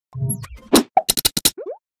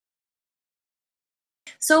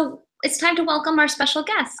So it's time to welcome our special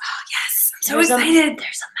guest. Oh, yes. I'm so excited.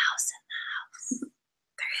 There's a mouse in the house.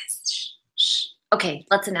 There is. Shh, shh. Okay,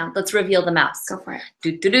 let's reveal the mouse. Go for it.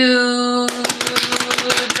 Do-do-do.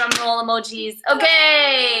 Drum roll emojis.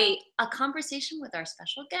 Okay. A conversation with our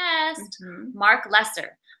special guest, Marc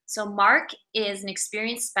Lesser. So Marc is an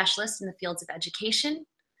experienced specialist in the fields of education,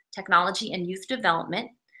 technology, and youth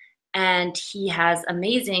development. And he has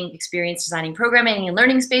amazing experience designing programming and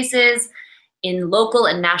learning spaces in local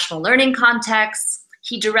and national learning contexts.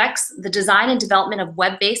 He directs the design and development of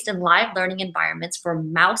web-based and live learning environments for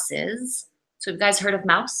Mouses. So have you guys heard of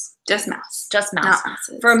Mouse? Just Mouse. Just Mouse. Not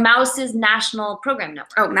Mouses. For Mouse's National Program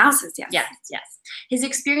Network. Oh, Mouses, yes. Yes, yes. His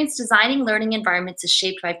experience designing learning environments is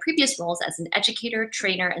shaped by previous roles as an educator,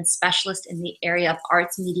 trainer, and specialist in the area of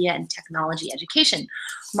arts, media, and technology education.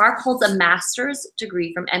 Marc holds a master's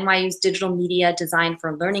degree from NYU's Digital Media Design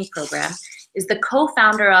for Learning program, is the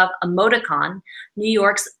co-founder of Emoticon, New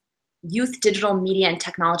York's Youth Digital Media and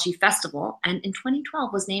Technology Festival, and in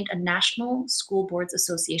 2012 was named a National School Boards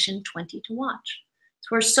Association 20 to watch. So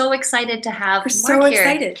we're so excited to have Marc so here.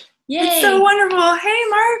 Excited. Yay. It's so wonderful. Hey,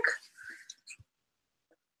 Marc.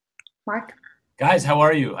 Marc. Guys, how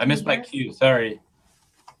are you? I missed my cue. Sorry.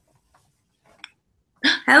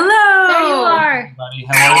 Hello. There you are. Everybody,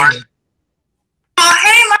 how are you? Oh,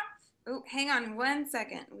 hey, Marc. Oh, hang on 1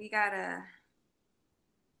 second. We gotta.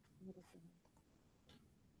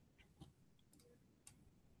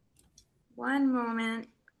 One moment,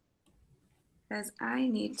 because I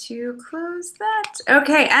need to close that.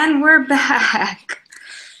 Okay, and we're back.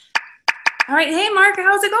 All right, hey, Marc,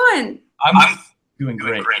 how's it going? I'm doing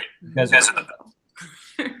great. You guys are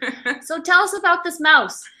So tell us about this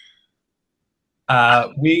mouse.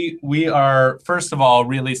 we are, first of all,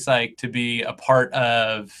 really psyched to be a part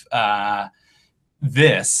of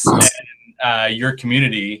this and your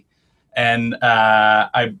community. And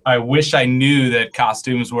I wish I knew that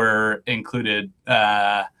costumes were included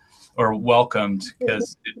or welcomed,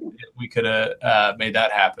 because we could have made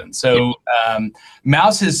that happen. So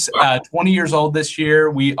Mouse is 20 years old this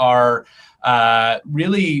year. We are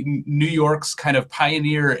really New York's kind of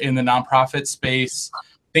pioneer in the nonprofit space,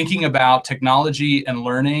 thinking about technology and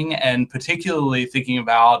learning, and particularly thinking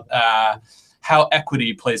about how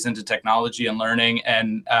equity plays into technology and learning.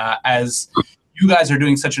 And as you guys are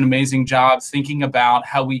doing such an amazing job thinking about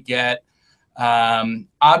how we get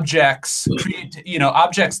objects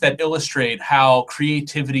that illustrate how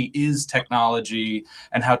creativity is technology,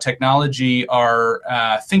 and how technology are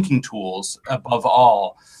thinking tools above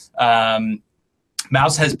all.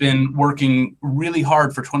 Mouse has been working really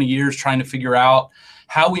hard for 20 years trying to figure out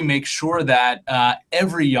how we make sure that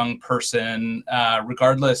every young person,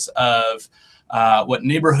 regardless of what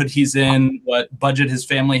neighborhood he's in, what budget his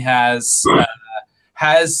family has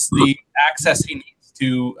the access he needs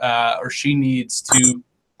to, or she needs to,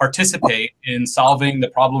 participate in solving the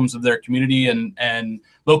problems of their community and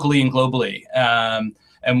locally and globally.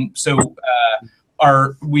 And so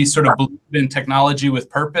we sort of believe in technology with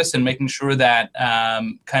purpose, and making sure that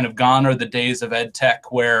kind of gone are the days of ed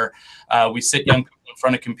tech where we sit young people in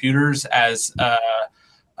front of computers as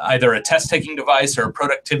either a test-taking device or a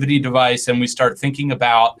productivity device, and we start thinking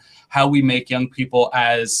about how we make young people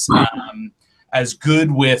as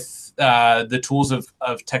good with the tools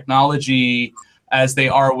of technology as they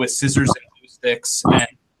are with scissors and glue sticks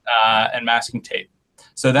and masking tape.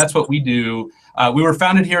 So that's what we do. We were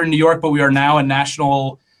founded here in New York, but we are now a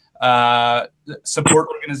national support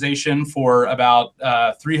organization for about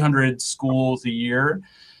 300 schools a year.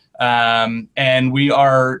 And we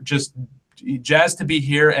are just jazzed to be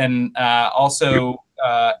here, and also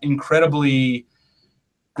incredibly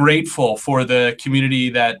grateful for the community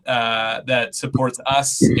that supports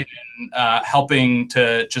us in helping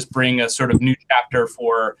to just bring a sort of new chapter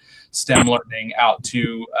for STEM learning out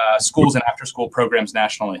to schools and after-school programs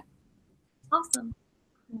nationally. Awesome.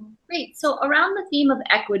 Great. So around the theme of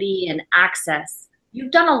equity and access,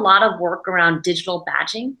 you've done a lot of work around digital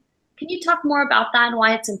badging. Can you talk more about that and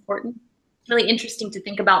why it's important? It's really interesting to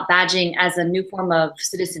think about badging as a new form of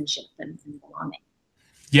citizenship and belonging.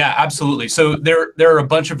 Yeah, absolutely. So there are a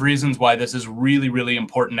bunch of reasons why this is really, really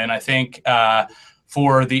important. And I think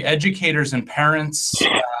for the educators and parents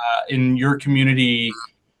in your community,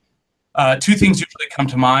 two things usually come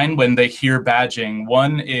to mind when they hear badging.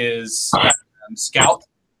 One is Scout,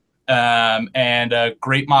 and a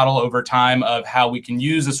great model over time of how we can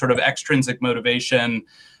use a sort of extrinsic motivation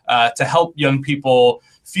to help young people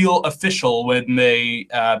feel official when they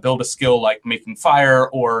build a skill like making fire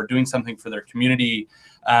or doing something for their community.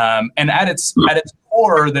 And at its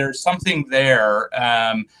core, there's something there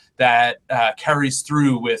that carries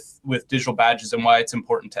through with digital badges and why it's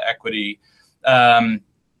important to equity.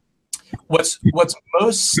 What's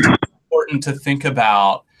most important to think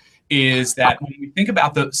about is that when we think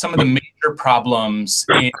about some of the major problems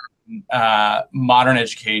in modern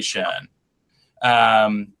education,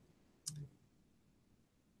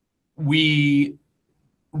 we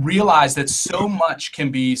realize that so much can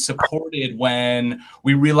be supported when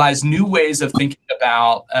we realize new ways of thinking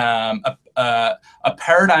about a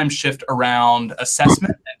paradigm shift around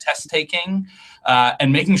assessment and test taking,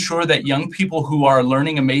 and making sure that young people who are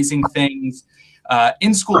learning amazing things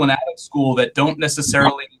in school and out of school that don't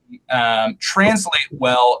necessarily translate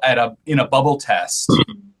well in a bubble test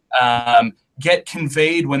get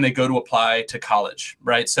conveyed when they go to apply to college,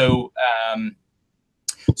 right? So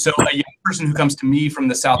a young person who comes to me from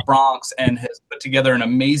the South Bronx and has put together an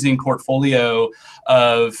amazing portfolio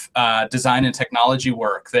of design and technology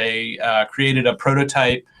work. They created a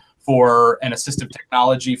prototype for an assistive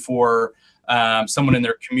technology for someone in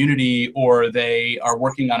their community, or they are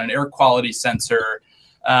working on an air quality sensor.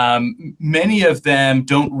 Many of them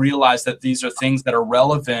don't realize that these are things that are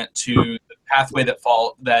relevant to the pathway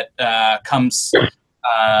that comes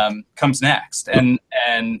next, and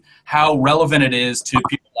how relevant it is to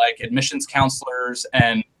people like admissions counselors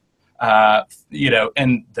and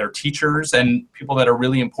and their teachers and people that are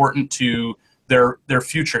really important to their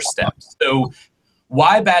future steps. So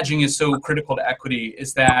why badging is so critical to equity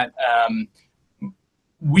is that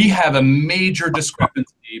we have a major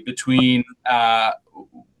discrepancy between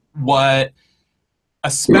what,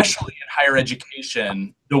 especially in higher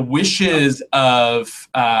education, the wishes of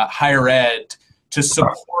higher ed to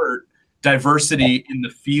support diversity in the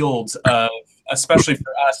fields of, especially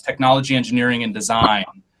for us, technology, engineering, and design.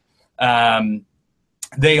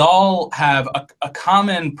 They all have a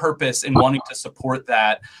common purpose in wanting to support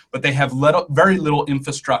that, but they have very little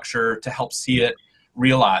infrastructure to help see it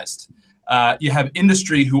realized. You have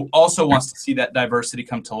industry who also wants to see that diversity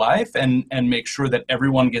come to life and make sure that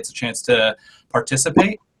everyone gets a chance to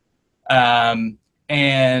participate.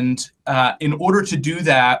 And in order to do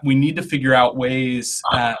that, we need to figure out ways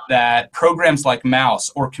that programs like Mouse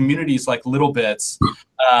or communities like littleBits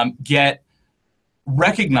get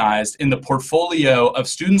recognized in the portfolio of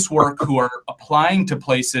students' work who are applying to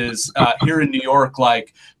places here in New York,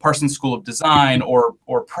 like Parsons School of Design or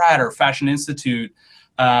Pratt or Fashion Institute,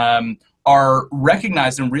 are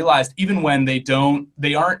recognized and realized even when they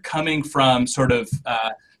aren't coming from sort of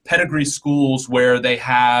pedigree schools where they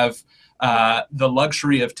have the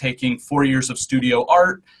luxury of taking 4 years of studio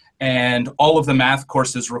art and all of the math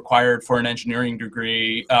courses required for an engineering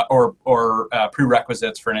degree or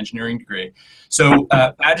prerequisites for an engineering degree. So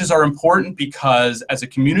badges are important because as a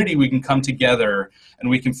community we can come together and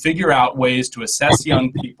we can figure out ways to assess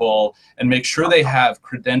young people and make sure they have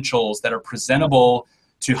credentials that are presentable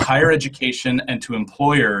to higher education and to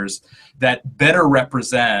employers that better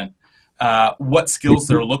represent what skills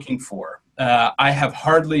they're looking for. I have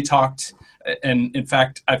hardly talked, and in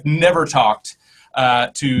fact, I've never talked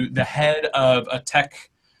to the head of a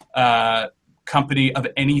tech company of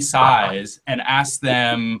any size and asked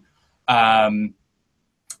them,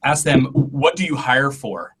 what do you hire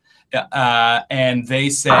for? And they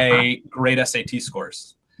say great SAT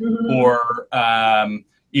scores, or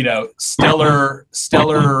stellar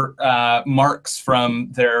marks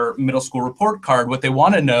from their middle school report card. What they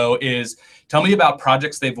want to know is, tell me about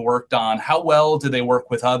projects they've worked on. How well do they work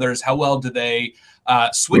with others? How well do they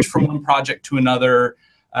switch from one project to another?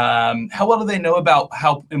 How well do they know about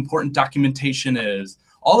how important documentation is?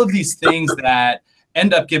 All of these things that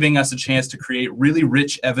end up giving us a chance to create really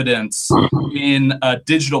rich evidence in a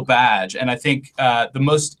digital badge. And I think the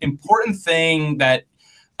most important thing that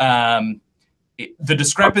the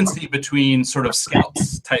discrepancy between sort of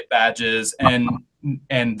Scouts type badges and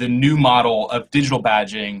the new model of digital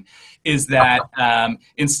badging is that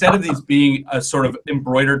instead of these being a sort of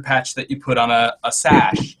embroidered patch that you put on a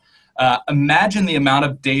sash, imagine the amount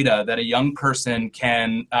of data that a young person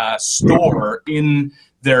can store in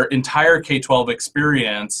their entire K-12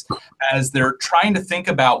 experience as they're trying to think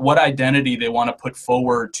about what identity they want to put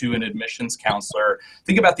forward to an admissions counselor.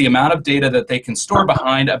 Think about the amount of data that they can store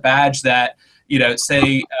behind a badge that,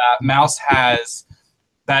 say Mouse has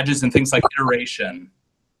badges and things like iteration.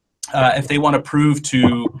 If they want to prove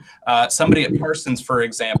to somebody at Parsons, for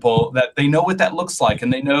example, that they know what that looks like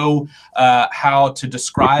and they know how to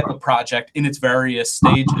describe a project in its various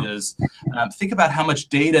stages, think about how much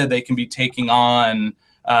data they can be taking on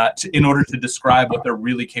in order to describe what they're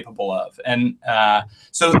really capable of. And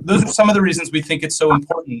so those are some of the reasons we think it's so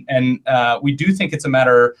important. And we do think it's a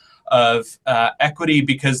matter of equity,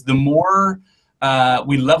 because the more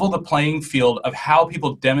we level the playing field of how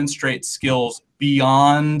people demonstrate skills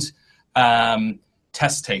beyond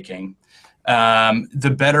test taking,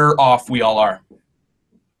 the better off we all are.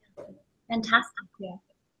 Fantastic. Yeah.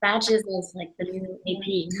 Badges is like the new AP.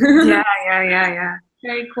 Yeah.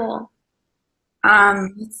 Very cool.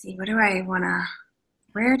 Let's see, where do I want to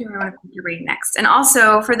put your read next? And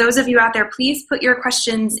also, for those of you out there, please put your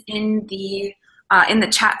questions in the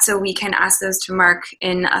chat so we can ask those to Marc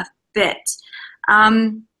in a bit.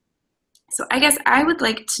 So I guess I would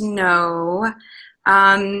like to know,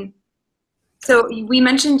 so we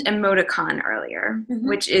mentioned Emoticon earlier,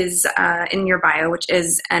 which is in your bio, which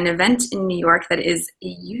is an event in New York that is a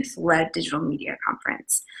youth-led digital media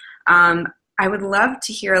conference. I would love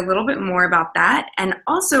to hear a little bit more about that, and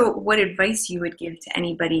also what advice you would give to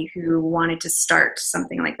anybody who wanted to start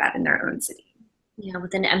something like that in their own city. Yeah,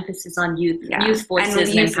 with an emphasis on youth voices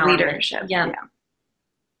and youth empowerment. leadership.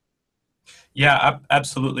 Yeah,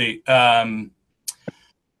 absolutely.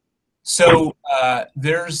 So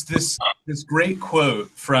there's this great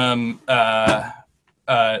quote from a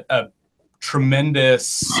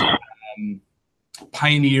tremendous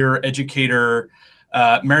pioneer educator,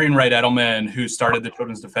 Marian Wright Edelman, who started the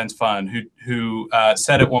Children's Defense Fund, who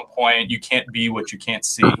said at one point, "You can't be what you can't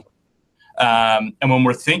see." And when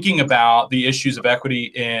we're thinking about the issues of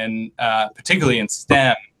equity in, particularly in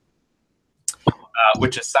STEM,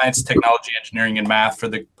 which is science, technology, engineering, and math for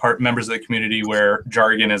the members of the community where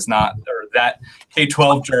jargon is not, or that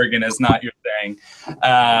K-12 jargon is not your thing.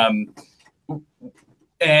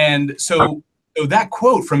 And so that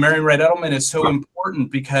quote from Marian Wright Edelman is so important,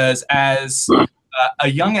 because as a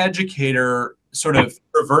young educator sort of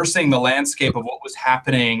reversing the landscape of what was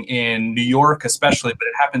happening in New York especially, but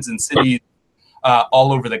it happens in cities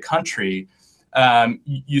all over the country,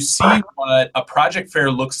 you see what a project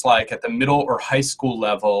fair looks like at the middle or high school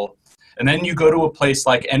level, and then you go to a place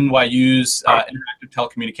like NYU's Interactive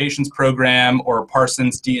Telecommunications Program or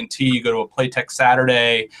Parsons D&T, you go to a Playtech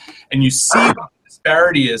Saturday, and you see what the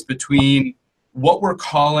disparity is between what we're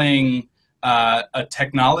calling a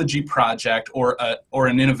technology project or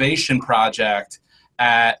an innovation project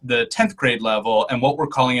at the 10th grade level, and what we're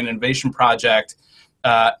calling an innovation project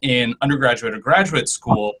in undergraduate or graduate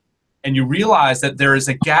school. And you realize that there is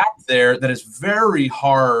a gap there that is very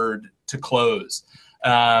hard to close.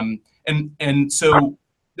 And so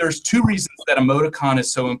there's two reasons that Emoticon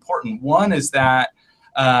is so important. One is that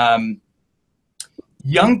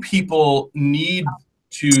young people need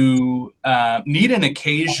an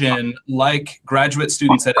occasion like graduate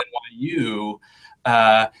students at NYU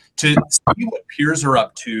to see what peers are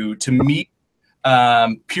up to meet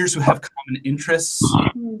peers who have common interests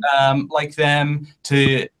like them,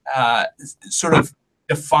 to sort of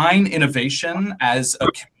define innovation as a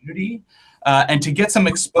community, and to get some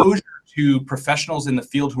exposure to professionals in the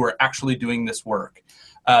field who are actually doing this work.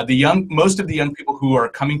 Most of the young people who are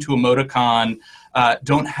coming to Emoticon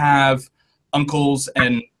don't have uncles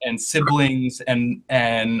and siblings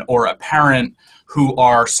or a parent who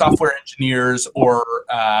are software engineers or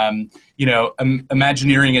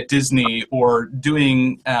Imagineering at Disney or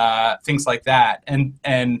doing things like that,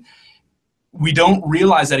 and we don't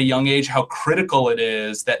realize at a young age how critical it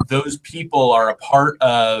is that those people are a part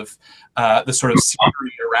of the sort of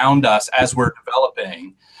scenery around us as we're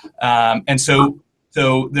developing. And so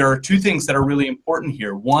there are two things that are really important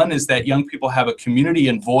here. One is that young people have a community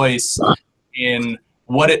and voice in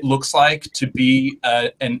what it looks like to be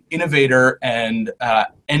an innovator and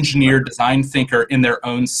engineer, design thinker in their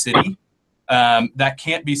own city. That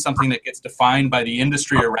can't be something that gets defined by the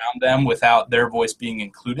industry around them without their voice being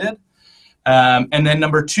included. And then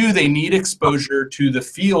number two, they need exposure to the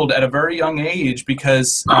field at a very young age,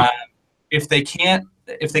 because if they can't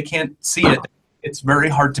see it, it's very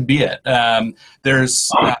hard to be it.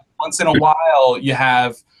 There's once in a while you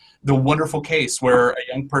have the wonderful case where a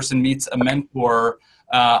young person meets a mentor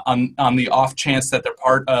on the off chance that they're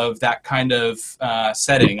part of that kind of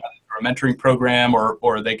setting, or a mentoring program,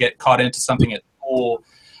 or they get caught into something at school.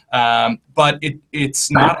 But it's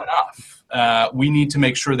not enough. We need to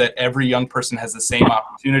make sure that every young person has the same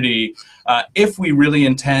opportunity if we really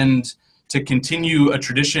intend to continue a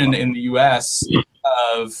tradition in the U.S.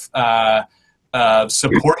 of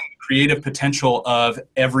supporting the creative potential of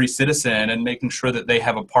every citizen and making sure that they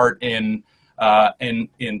have a part in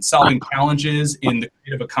solving challenges in the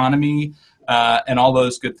creative economy and all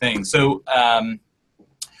those good things. So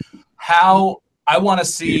how I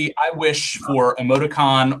wish for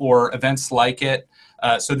Emoticon or events like it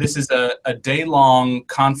So this is a day-long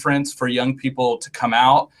conference for young people to come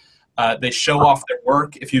out. They show off their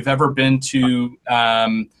work. If you've ever been to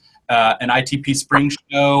an ITP Spring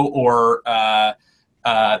show, or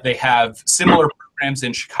they have similar programs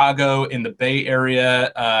in Chicago, in the Bay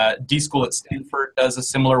Area. D-School at Stanford does a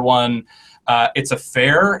similar one. It's a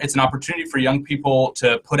fair. It's an opportunity for young people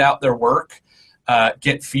to put out their work,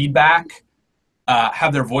 get feedback,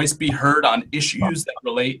 have their voice be heard on issues that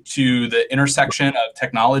relate to the intersection of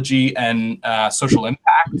technology and social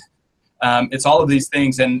impact. It's all of these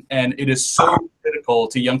things, and it is so critical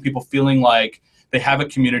to young people feeling like they have a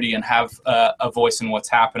community and have a voice in what's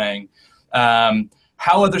happening.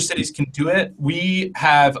 How other cities can do it, we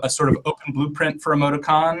have a sort of open blueprint for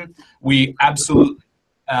Emoticon. We absolutely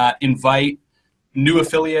invite new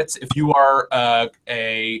affiliates. If you are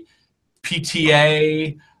a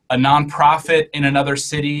PTA, a nonprofit in another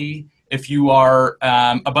city, if you are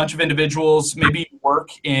a bunch of individuals, maybe you work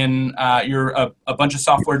in, you're a bunch of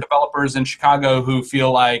software developers in Chicago who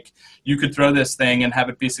feel like you could throw this thing and have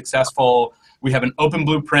it be successful. We have an open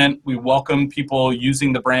blueprint. We welcome people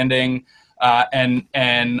using the branding,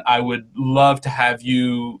 and I would love to have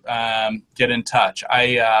you get in touch.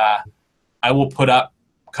 I will put up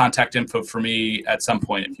contact info for me at some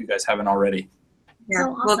point if you guys haven't already. Yeah,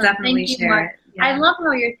 So awesome. We'll definitely Thank you, share Mark. it. Yeah. I love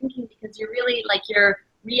how you're thinking, because you're really you're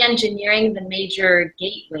re-engineering the major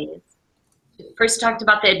gateways. First talked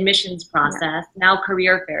about the admissions process, now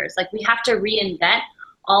career fairs. We have to reinvent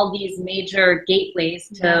all these major gateways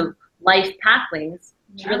to life pathways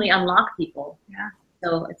to really unlock people. Yeah.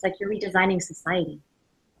 So it's like you're redesigning society.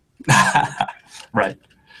 Right.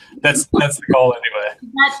 That's the goal anyway. Is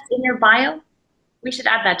that in your bio? We should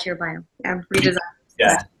add that to your bio. Yeah, redesign.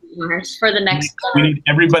 Yeah. For the next. We need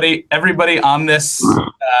everybody on this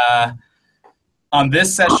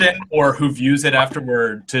session, or who views it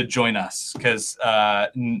afterward, to join us, because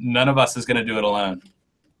none of us is going to do it alone.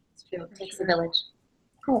 It's true. It takes a village.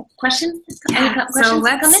 Cool. Questions? Yeah. Questions So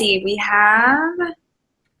let's see. We have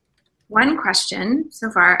one question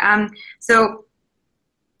so far. So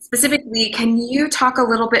specifically, can you talk a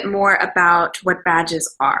little bit more about what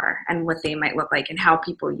badges are and what they might look like and how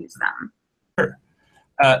people use them? Sure.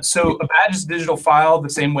 So a badge is a digital file, the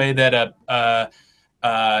same way that a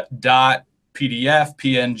dot, PDF,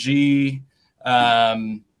 PNG,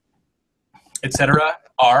 etc.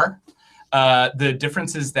 are. The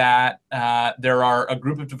difference is that there are a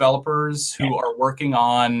group of developers who are working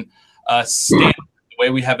on a standard, the way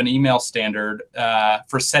we have an email standard,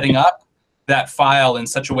 for setting up that file in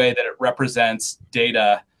such a way that it represents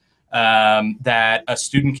data that a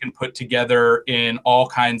student can put together in all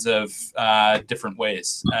kinds of different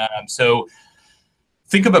ways. So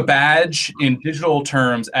think of a badge in digital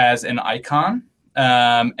terms as an icon,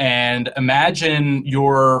 and imagine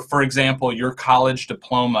for example, your college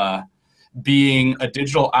diploma being a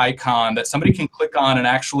digital icon that somebody can click on and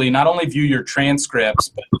actually not only view your transcripts,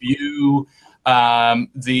 but view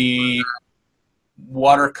the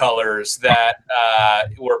watercolors that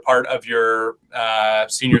were part of your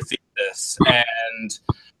senior thesis, and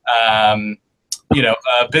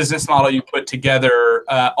a business model you put together,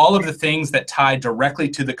 all of the things that tie directly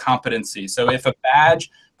to the competency. So if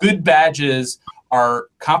good badges are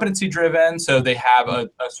competency driven, so they have a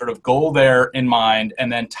sort of goal there in mind,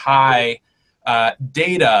 and then tie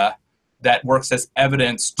data that works as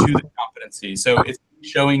evidence to the competency. So it's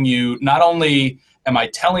showing you, not only am I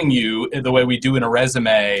telling you the way we do in a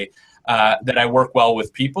resume that I work well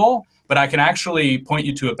with people, but I can actually point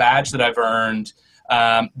you to a badge that I've earned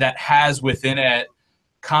that has within it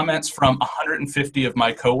comments from 150 of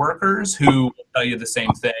my coworkers who will tell you the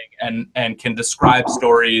same thing, and can describe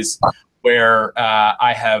stories where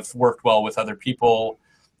I have worked well with other people.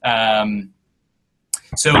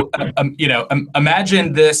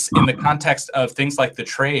 Imagine this in the context of things like the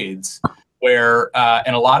trades, where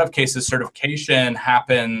in a lot of cases certification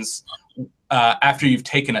happens after you've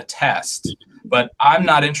taken a test. But I'm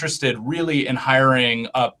not interested really in hiring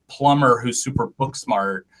a plumber who's super book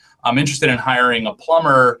smart. I'm interested in hiring a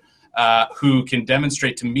plumber who can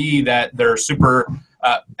demonstrate to me that they're super,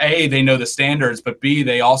 A, they know the standards, but B,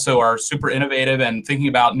 they also are super innovative and thinking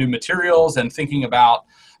about new materials and thinking about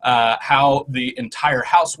how the entire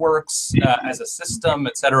house works as a system,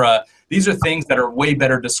 et cetera. These are things that are way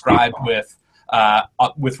better described with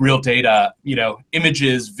real data,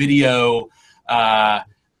 images, video,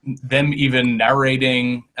 them even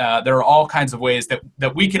narrating. There are all kinds of ways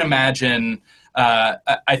that we can imagine.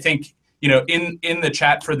 I think, in the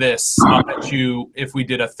chat for this, I'll bet you if we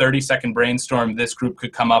did a 30-second brainstorm, this group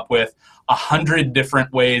could come up with 100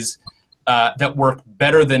 different ways that work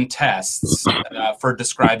better than tests for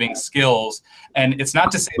describing skills. And it's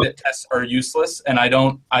not to say that tests are useless, and I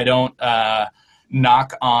don't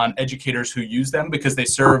knock on educators who use them because they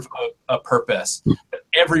serve a purpose. But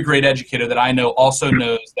every great educator that I know also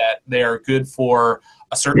knows that they are good for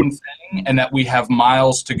a certain thing, and that we have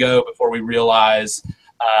miles to go before we realize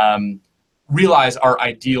our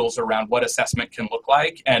ideals around what assessment can look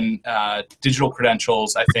like. And digital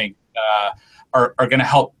credentials, I think, are going to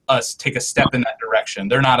help us take a step in that direction.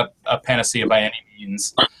 They're not a panacea by any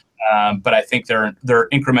means, but I think they're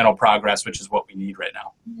incremental progress, which is what we need right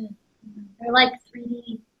now. Mm-hmm. They're like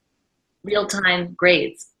 3D real-time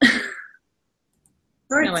grades.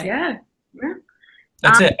 Yeah.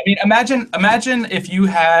 That's it. I mean, imagine if you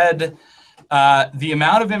had the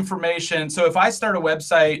amount of information. So if I start a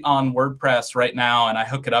website on WordPress right now and I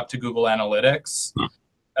hook it up to Google Analytics,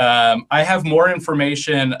 I have more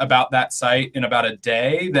information about that site in about a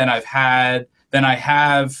day than I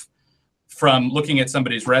have from looking at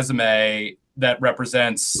somebody's resume that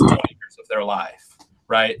represents 20 years of their life,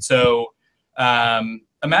 right? So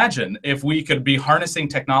imagine if we could be harnessing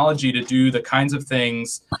technology to do the kinds of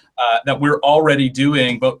things that we're already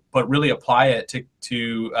doing, but really apply it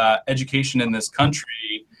to education in this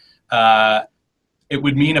country. It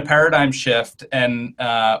would mean a paradigm shift, and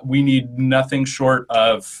we need nothing short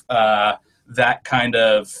of that kind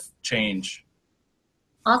of change.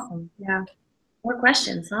 Awesome. Yeah. More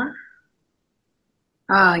questions, huh?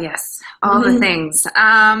 Oh, yes. All the things.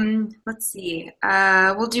 Let's see.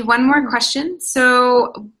 We'll do one more question.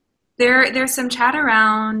 So there's some chat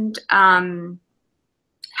around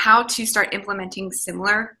how to start implementing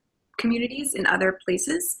similar communities in other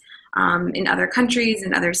places, in other countries,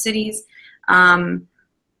 in other cities.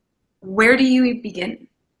 Where do you begin?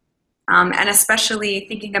 And especially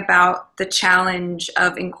thinking about the challenge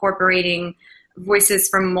of incorporating voices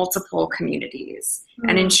from multiple communities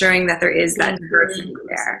and ensuring that there is that diversity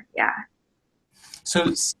there. Yeah.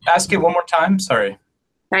 So ask it one more time. Sorry.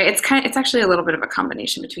 Right. It's actually a little bit of a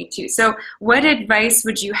combination between two. So what advice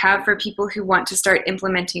would you have for people who want to start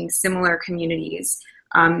implementing similar communities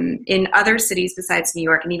in other cities besides New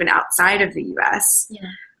York and even outside of the US?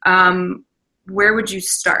 Yeah. Where would you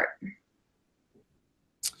start?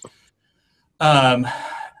 I'm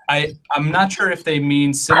not sure if they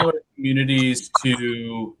mean similar communities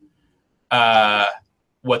to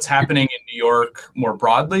what's happening in New York more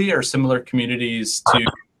broadly, or similar communities to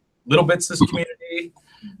littleBits' community.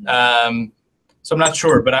 So I'm not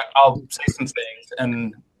sure, but I'll say some things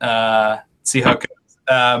and see how it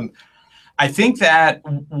goes. I think that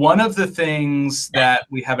one of the things that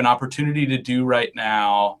we have an opportunity to do right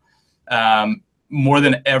now, more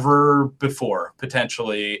than ever before,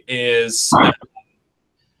 potentially, is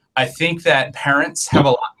I think that parents have a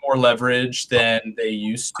lot more leverage than they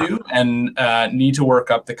used to, and need to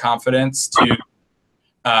work up the confidence to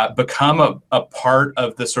become a part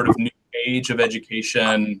of the sort of new age of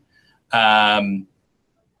education,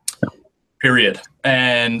 period.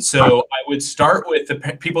 And so I would start with the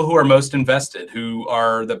people who are most invested, who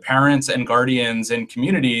are the parents and guardians in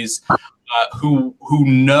communities who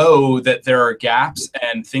know that there are gaps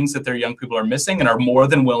and things that their young people are missing, and are more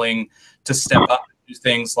than willing to step up and do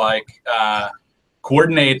things like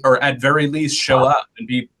coordinate, or at very least show up and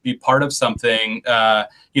be part of something,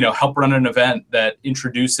 help run an event that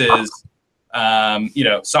introduces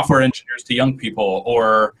software engineers to young people,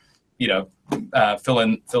 or fill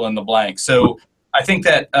in the blank. So I think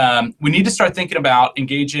that we need to start thinking about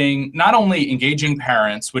not only engaging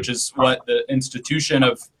parents, which is what the institution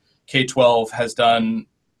of K-12 has done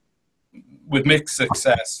with mixed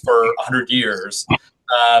success for 100 years,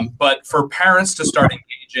 but for parents to start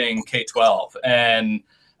engaging K-12 and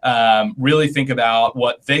really think about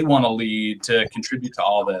what they want to lead to contribute to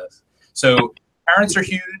all this. So parents are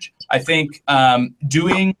huge. I think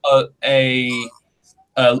doing a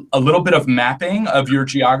little bit of mapping of your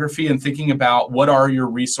geography and thinking about what are your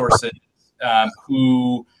resources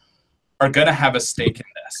who are going to have a stake in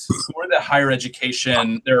this. Who are the higher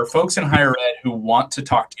education? There are folks in higher ed who want to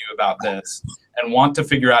talk to you about this and want to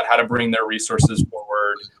figure out how to bring their resources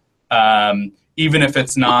forward. Even if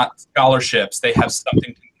it's not scholarships, they have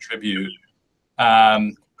something to contribute.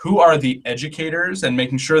 Who are the educators, and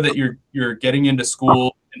making sure that you're getting into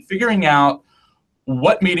school and figuring out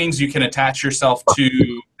what meetings you can attach yourself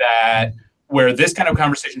to that where this kind of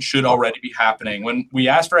conversation should already be happening. When we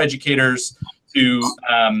ask for educators to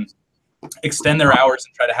extend their hours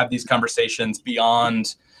and try to have these conversations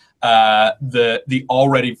beyond the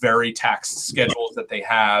already very taxed schedules that they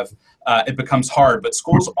have, it becomes hard. But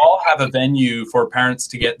schools all have a venue for parents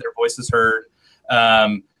to get their voices heard.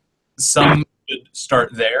 Some should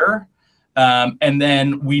start there. And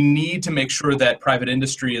then we need to make sure that private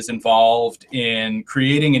industry is involved in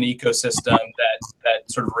creating an ecosystem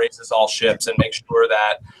that sort of raises all ships and makes sure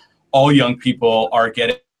that all young people are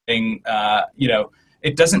getting,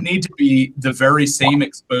 it doesn't need to be the very same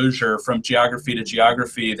exposure from geography to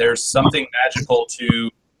geography. There's something magical to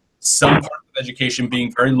some part of education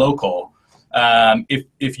being very local.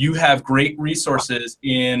 If you have great resources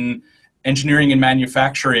in engineering and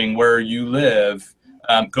manufacturing where you live,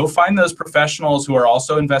 go find those professionals who are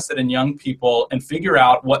also invested in young people and figure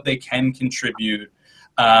out what they can contribute,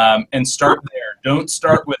 and start there. Don't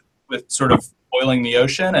start with sort of boiling the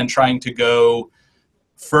ocean and trying to go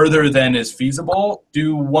further than is feasible.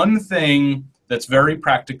 Do one thing that's very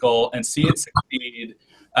practical and see it succeed,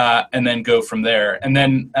 and then go from there. And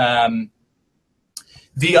then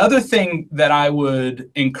the other thing that I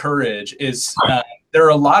would encourage is there are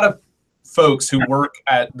a lot of folks who work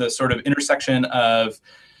at the sort of intersection of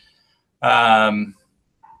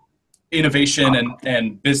innovation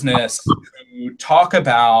and business who talk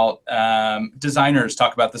about, designers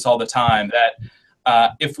talk about this all the time, that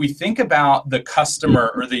if we think about the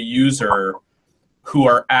customer or the user who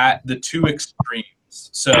are at the two extremes,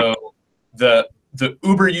 so the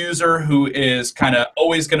Uber user who is kind of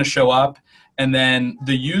always going to show up, and then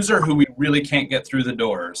the user who we really can't get through the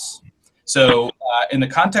doors. So in the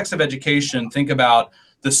context of education, think about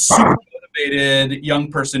the super motivated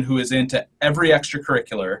young person who is into every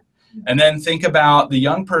extracurricular, and then think about the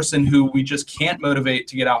young person who we just can't motivate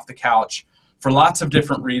to get off the couch for lots of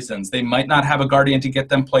different reasons. They might not have a guardian to get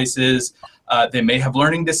them places. They may have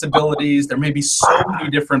learning disabilities. There may be so many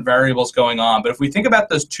different variables going on. But if we think about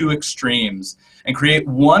those two extremes and create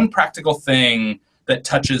one practical thing that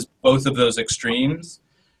touches both of those extremes,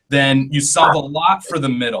 then you solve a lot for the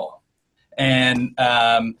middle. And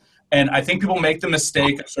I think people make the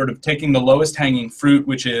mistake of sort of taking the lowest hanging fruit,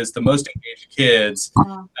 which is the most engaged kids.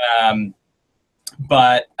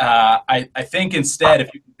 But I think instead,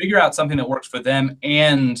 if you can figure out something that works for them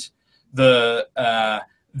and the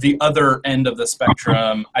other end of the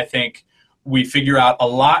spectrum, I think we figure out a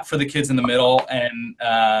lot for the kids in the middle, and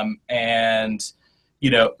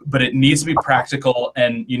but it needs to be practical,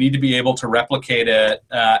 and you need to be able to replicate it.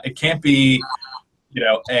 It can't be,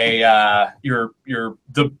 the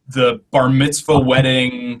bar mitzvah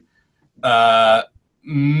wedding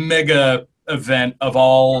mega event of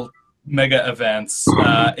all mega events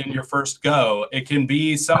in your first go. It can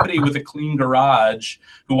be somebody with a clean garage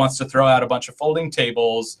who wants to throw out a bunch of folding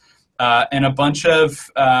tables and a bunch of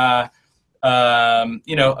LEDs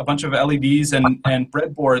and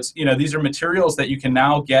breadboards. These are materials that you can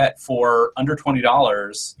now get for under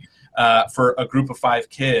 $20 for a group of 5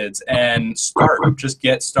 kids, and just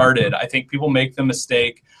get started. I think people make the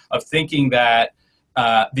mistake of thinking that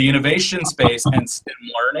the innovation space and STEM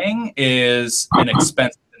learning is an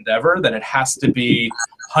expensive endeavor, that it has to be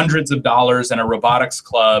hundreds of dollars and a robotics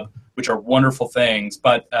club, which are wonderful things,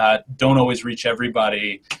 but don't always reach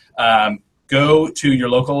everybody. Go to your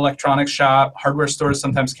local electronics shop. Hardware stores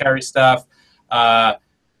sometimes carry stuff.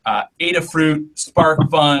 Adafruit, Spark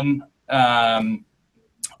Fun,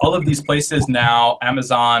 all of these places now,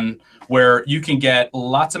 Amazon, where you can get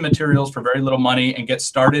lots of materials for very little money and get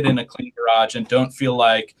started in a clean garage and don't feel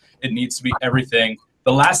like it needs to be everything.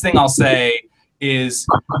 The last thing I'll say is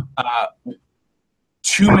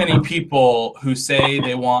too many people who say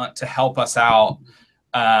they want to help us out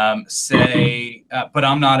say, but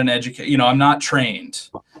I'm not an educator, I'm not trained.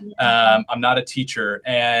 I'm not a teacher.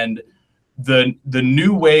 And the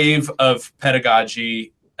new wave of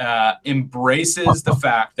pedagogy embraces the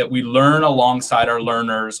fact that we learn alongside our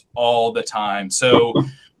learners all the time. So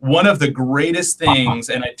one of the greatest things,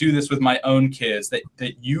 and I do this with my own kids, that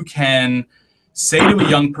you can say to a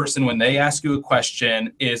young person when they ask you a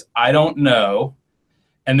question is, I don't know,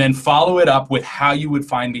 and then follow it up with how you would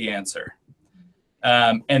find the answer.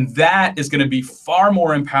 And that is going to be far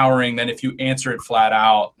more empowering than if you answer it flat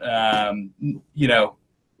out,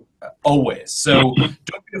 always. So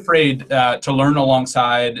don't be afraid to learn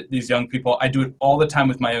alongside these young people. I do it all the time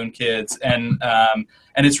with my own kids, and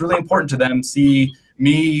it's really important to them see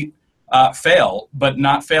me fail, but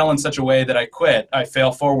not fail in such a way that I quit. I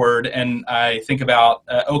fail forward, and I think about,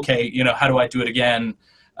 okay, how do I do it again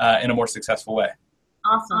in a more successful way?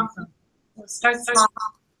 Awesome. So start small,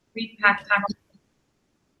 repack,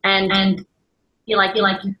 and feel like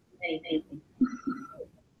anything.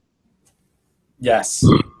 Yes.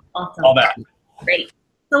 Awesome. All that. Great.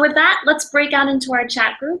 So with that, let's break out into our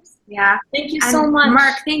chat groups. Yeah. Thank you so much.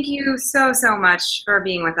 Marc, thank you so much for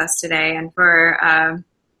being with us today and for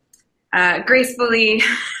gracefully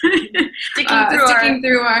sticking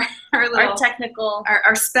through our little our technical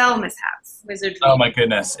our spell mishaps. wizardry. Oh my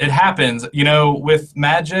goodness, it happens. You know, with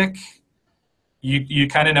magic, you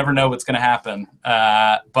kind of never know what's going to happen.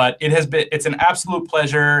 But it's an absolute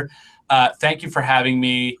pleasure. Thank you for having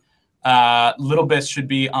me. littleBits should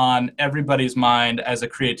be on everybody's mind as a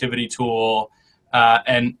creativity tool,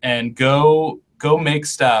 and go make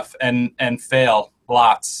stuff and fail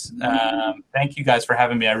lots. Thank you guys for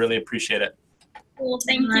having me. I really appreciate it. Cool.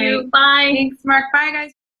 Thank you. Bye. Thanks, Mark. Bye,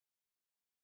 guys.